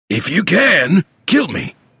If you can, kill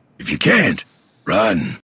me. If you can't,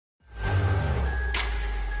 run.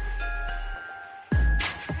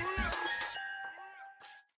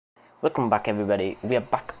 Welcome back everybody, we are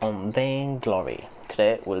back on Vainglory.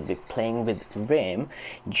 Today we'll be playing with Reim,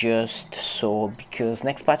 just so because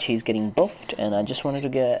next patch he's getting buffed and I just wanted to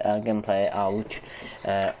get a gameplay out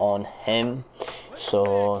on him.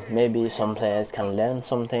 So maybe some players can learn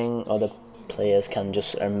something, other players can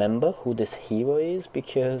just remember who this hero is,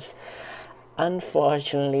 because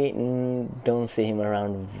unfortunately don't see him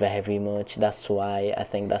around very much. That's why I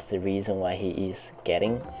think that's the reason why he is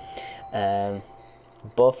getting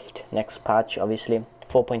buffed next patch, obviously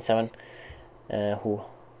 4.7.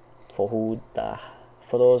 For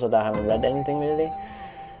those that haven't read anything really,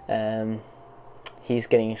 he's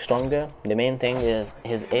getting stronger. The main thing is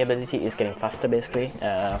his ability is getting faster, basically,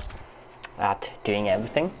 at doing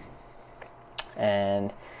everything,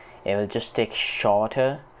 and it will just take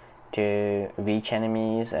shorter to reach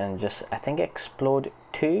enemies and just, I think, explode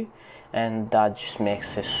too, and that just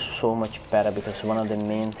makes it so much better, because one of the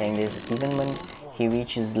main things is even when he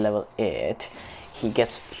reaches level 8 he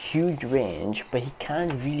gets huge range, but he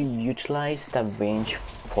can't really utilize that range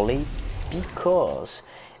fully because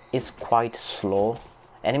it's quite slow.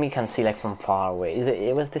 Enemy can see like from far away.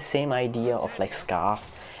 It was the same idea of like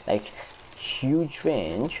Scarf, like huge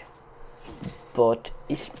range but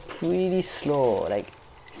it's pretty slow. Like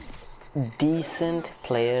decent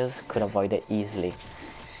players could avoid it easily,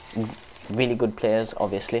 really good players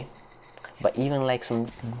obviously, but even like some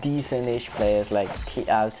decent-ish players, like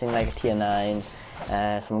I've seen like tier 9,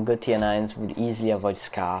 some good tier 9s would easily avoid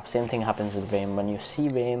Scarf. Same thing happens with Reim. When you see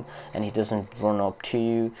Reim and he doesn't run up to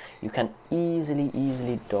you, you can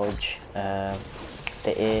easily dodge the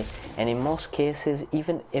A, and in most cases,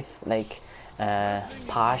 even if like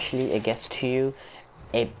partially it gets to you,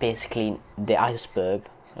 it basically, the iceberg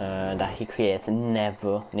that he creates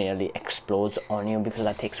never nearly explodes on you, because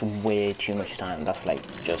that takes way too much time. That's like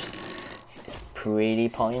just, it's pretty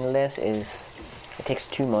pointless. It takes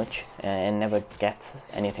too much and never gets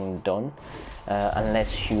anything done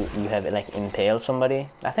unless you have like impale somebody.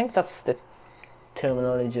 I think that's the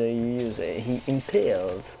terminology you use. He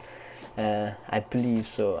impales, I believe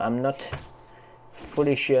so. I'm not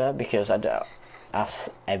fully sure because as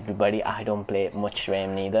everybody, I don't play much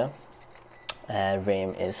Reim neither.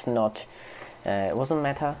 Reim is not, it wasn't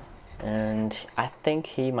meta, and I think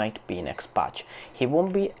he might be next patch. He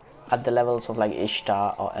won't be at the levels of like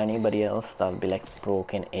Ishtar or anybody else that'll be like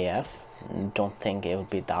broken AF. Don't think it will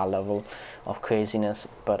be that level of craziness,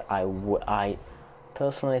 but I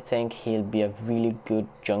personally think he'll be a really good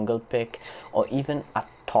jungle pick, or even a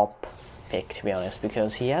top pick, to be honest,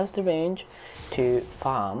 because he has the range to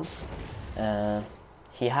farm.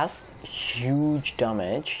 He has huge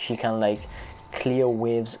damage. He can like clear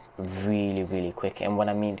waves really quick, and when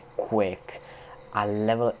I mean quick, at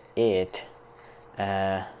level 8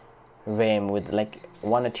 Reim with like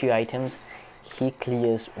 1 or 2 items, he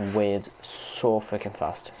clears waves so freaking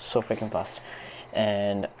fast,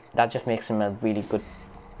 and that just makes him a really good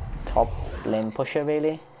top lane pusher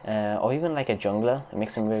really, or even like a jungler. It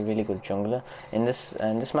makes him a really good jungler. In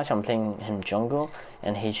this match I'm playing him jungle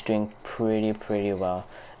and he's doing pretty well.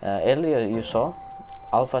 Earlier you saw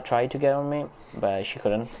Alpha tried to get on me, but she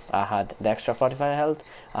couldn't. I had the extra 45 health,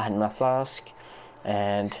 I had my flask,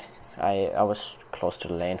 and I was close to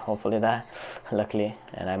the lane, hopefully that, luckily,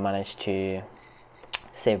 and I managed to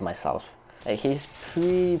save myself. Like, he's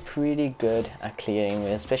pretty good at clearing,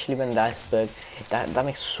 especially when the iceberg, that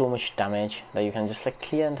makes so much damage that you can just like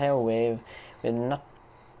clear an entire wave with not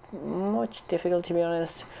much difficulty, to be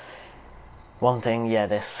honest. One thing, yeah,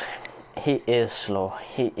 he is slow.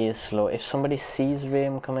 If somebody sees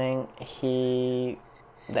Reim coming,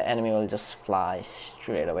 the enemy will just fly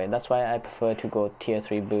straight away. That's why I prefer to go tier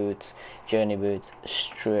 3 boots, journey boots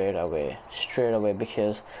straight away,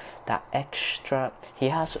 because that extra, he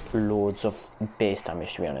has loads of base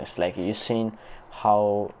damage, to be honest. Like, you've seen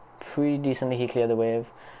how pretty decently he cleared the wave.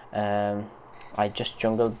 I just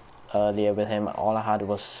jungled earlier with him. All I had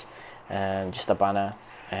was just a banner,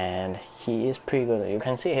 and he is pretty good. You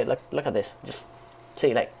can see it. Look at this. Just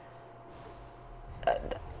see, like,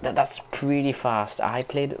 that's pretty fast. I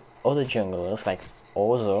played other junglers like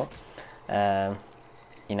Ozo,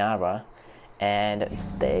 Inara, and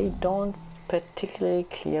they don't particularly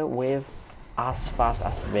clear wave as fast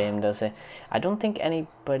as Reim does it. I don't think any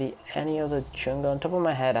other jungler on top of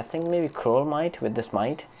my head. I think maybe Kroll might with this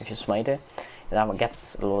might. If you smite it, that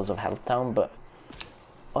gets loads of health down. But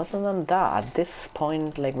other than that, at this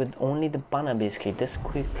point, like with only the banner, basically this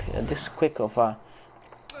quick of a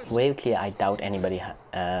wave clear, I doubt anybody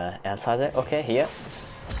else has it. Okay, here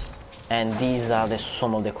and these are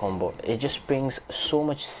some of the combo. It just brings so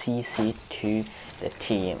much CC to the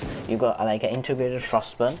team. You got like an integrated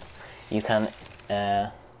frostburn. You can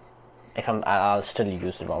I'll still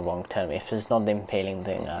use the wrong term. If it's not the impaling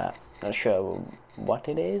thing, I'm not sure what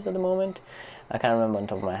it is at the moment. I can't remember on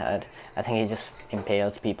top of my head. I think he just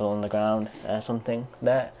impales people on the ground, something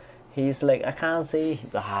that he's like, I can't see.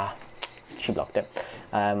 She blocked it.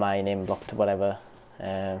 My name blocked whatever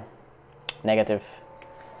negative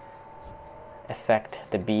effect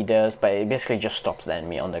the bee does, but it basically just stops the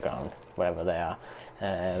enemy on the ground wherever they are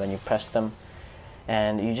when you press them.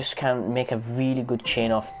 And you just can make a really good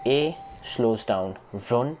chain of A, slows down,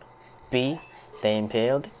 run, B, they're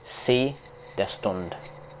impaled, C, they're stunned.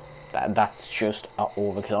 That's just an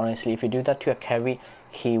overkill. Honestly, if you do that to a carry,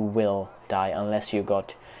 he will die unless you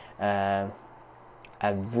got a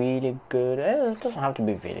really good, it doesn't have to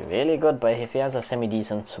be really good, but if he has a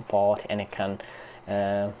semi-decent support and it can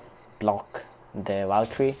block the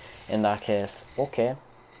Valkyrie, in that case, okay,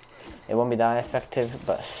 it won't be that effective,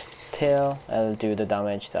 but still I'll do the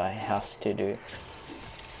damage that he has to do.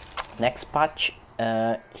 Next patch,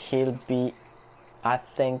 he'll be, I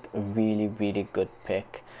think, a really good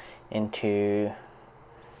pick into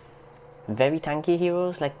very tanky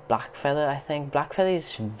heroes like Blackfeather. I think Blackfeather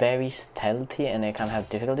is very stealthy and it can have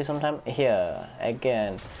difficulty sometimes. Here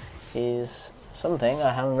again is something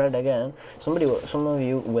I haven't read again. Some of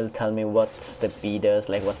you will tell me what's the bee does,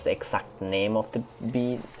 like what's the exact name of the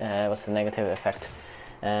bee, what's the negative effect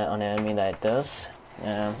on an enemy that it does.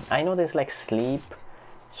 I know there's like sleep,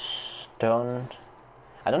 stun.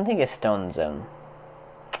 I don't think it stuns them.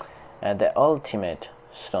 The ultimate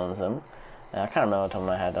stuns them. I can't remember off the top of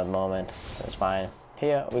my head at the moment. That's fine.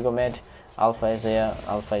 Here we go mid. Alpha is there.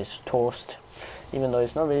 Alpha is toast. Even though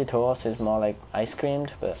it's not really toast, it's more like ice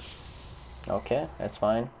creamed, but okay, that's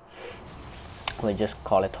fine. We just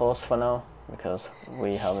call it toast for now because we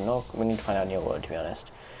need to find out a new word, to be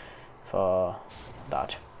honest, for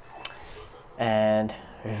that. And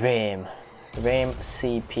Reim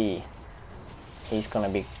CP. He's gonna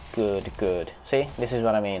be good. See, this is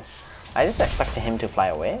what I mean. I just expected him to fly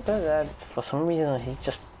away, but for some reason he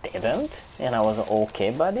just didn't, and I was okay,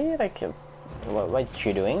 buddy. Like, what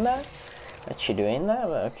you doing that? What you doing that?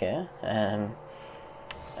 But okay,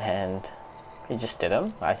 and he just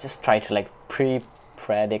didn't. I just tried to like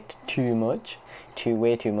predict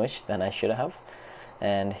way too much than I should have.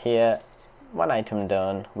 And here, one item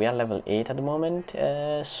done. We are level 8 at the moment.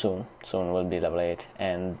 Soon we'll be level 8,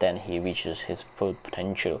 and then he reaches his full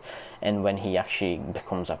potential. And when he actually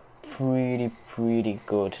becomes a pretty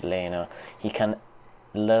good laner, he can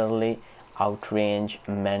literally outrange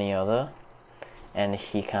many other, and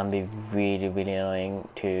he can be really annoying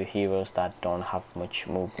to heroes that don't have much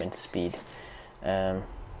movement speed.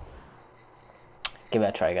 Give it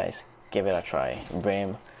a try, guys. Give it a try.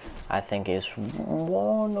 Reim, I think, is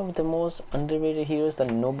one of the most underrated heroes that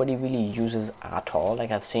nobody really uses at all.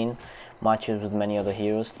 Like, I've seen matches with many other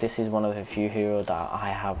heroes. This is one of the few heroes that I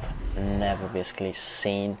have never basically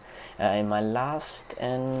seen. In my last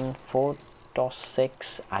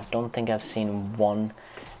 4.6, I don't think I've seen one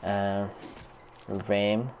Reim.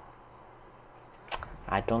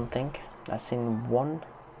 I don't think I've seen one.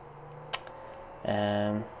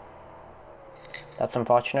 That's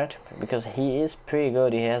unfortunate because he is pretty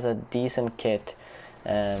good. He has a decent kit.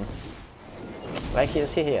 Like you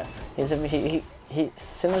see here, he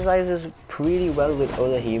synergizes pretty well with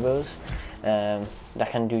other heroes that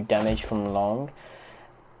can do damage from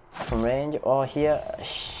range. Or here,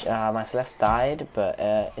 my Celeste died, but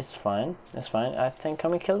it's fine. It's fine. I think,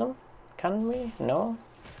 can we kill them? Can we? No?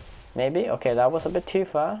 Maybe? Okay, that was a bit too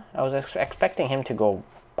far. I was expecting him to go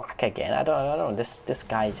back again. I don't know. This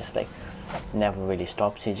guy just like never really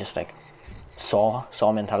stops. He just like saw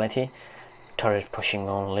mentality. Turret pushing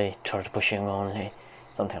only,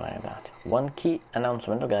 something like that. One key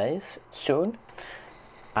announcement, guys. Soon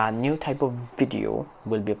a new type of video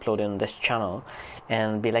will be uploaded on this channel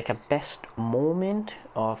and be like a best moment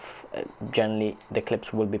of generally the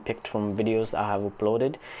clips will be picked from videos that I have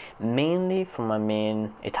uploaded, mainly from my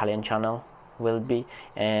main Italian channel will be,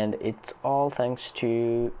 and it's all thanks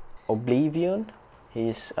to Oblivion.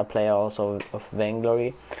 He's a player also of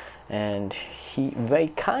Vainglory, and he very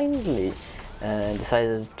kindly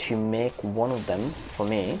decided to make one of them for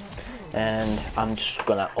me, and I'm just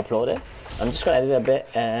gonna upload it. I'm just gonna edit a bit,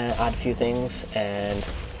 add a few things, and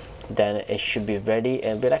then it should be ready.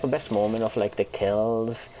 It'll be like a best moment of like the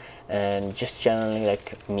kills and just generally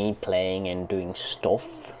like me playing and doing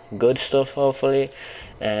stuff, good stuff hopefully,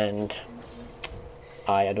 and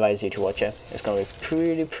I advise you to watch it. It's gonna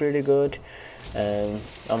be pretty good.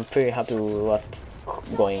 I'm pretty happy with what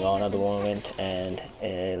going on at the moment, and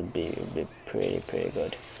it'll be pretty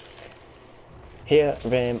good. Here,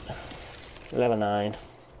 Reim, level 9,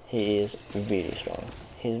 he is really strong.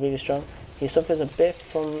 He's really strong. He suffers a bit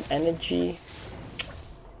from energy,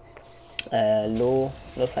 low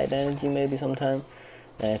side energy maybe sometimes.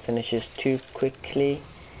 Finishes too quickly,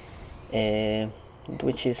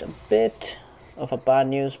 which is a bit of a bad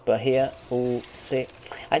news. But here, see,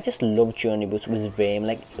 I just love journey boots with Reim.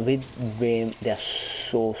 Like with Reim, they're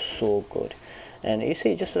so good. And you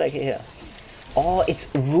see, just like here, oh, it's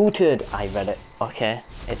rooted. I read it. Okay,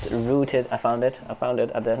 it's rooted. I found it at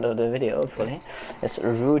the end of the video. Hopefully, it's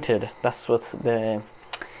rooted. That's what the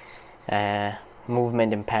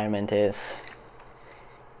movement impairment is.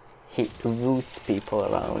 He roots people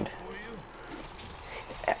around.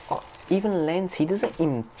 Even Lens, he doesn't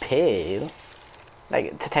impale.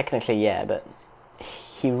 Like, technically, yeah, but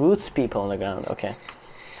he roots people on the ground. Okay.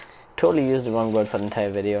 Totally used the wrong word for the entire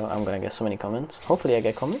video. I'm gonna get so many comments. Hopefully I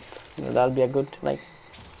get comments. That'll be a good, like,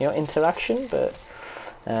 you know, interaction, but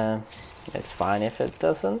it's fine if it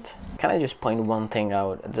doesn't. Can I just point one thing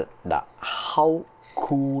out? That how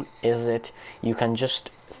cool is it? You can just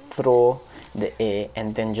throw the A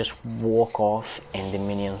and then just walk off, and the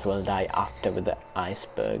minions will die after with the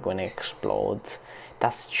iceberg when it explodes.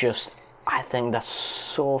 That's just, I think that's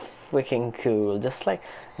so freaking cool. Just like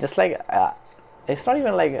it's not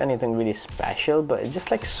even like anything really special, but it's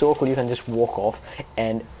just like so cool. You can just walk off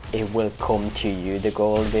and it will come to you, the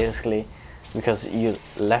goal, basically, because you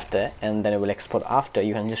left it and then it will explode after.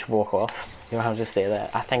 You can just walk off, you don't have to stay there.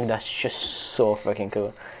 I think that's just so freaking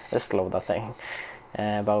cool. I just love that thing.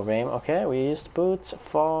 About Reim. Okay, we used boots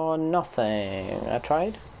for nothing. I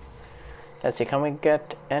tried. Let's see, can we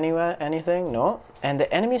get anywhere, anything? No. And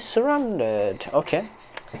the enemy surrendered. Okay,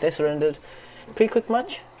 they surrendered. Pretty quick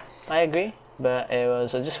match, I agree, but it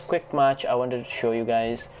was just a quick match. I wanted to show you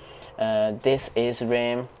guys. This is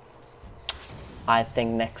Reim. I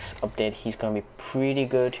think next update he's gonna be pretty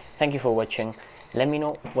good. Thank you for watching. Let me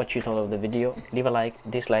know what you thought of the video. Leave a like,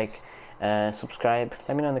 dislike, subscribe.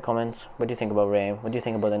 Let me know in the comments what do you think about Reim, what do you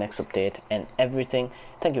think about the next update and everything.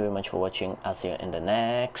 Thank you very much for watching. I'll see you in the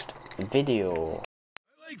next video.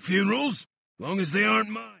 I like funerals, long as they aren't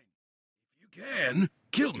mine. If you can,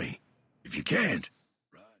 kill me. If you can't,